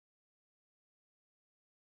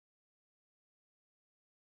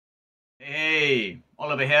Hey,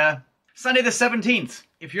 Oliver here. Sunday the 17th.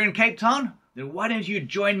 If you're in Cape Town, then why don't you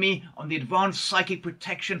join me on the Advanced Psychic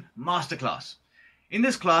Protection Masterclass? In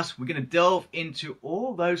this class, we're going to delve into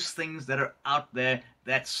all those things that are out there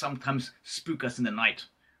that sometimes spook us in the night,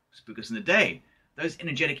 spook us in the day. Those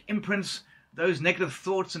energetic imprints, those negative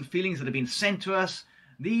thoughts and feelings that have been sent to us,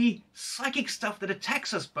 the psychic stuff that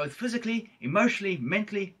attacks us both physically, emotionally,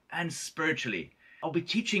 mentally, and spiritually. I'll be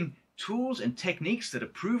teaching tools and techniques that are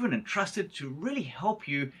proven and trusted to really help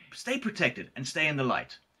you stay protected and stay in the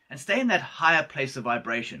light and stay in that higher place of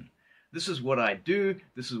vibration. This is what I do,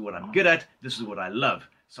 this is what I'm good at, this is what I love.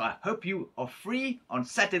 So I hope you are free on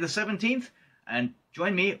Saturday the 17th and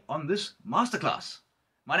join me on this masterclass.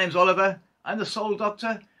 My name's Oliver, I'm the Soul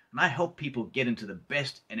Doctor, and I help people get into the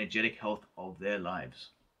best energetic health of their lives.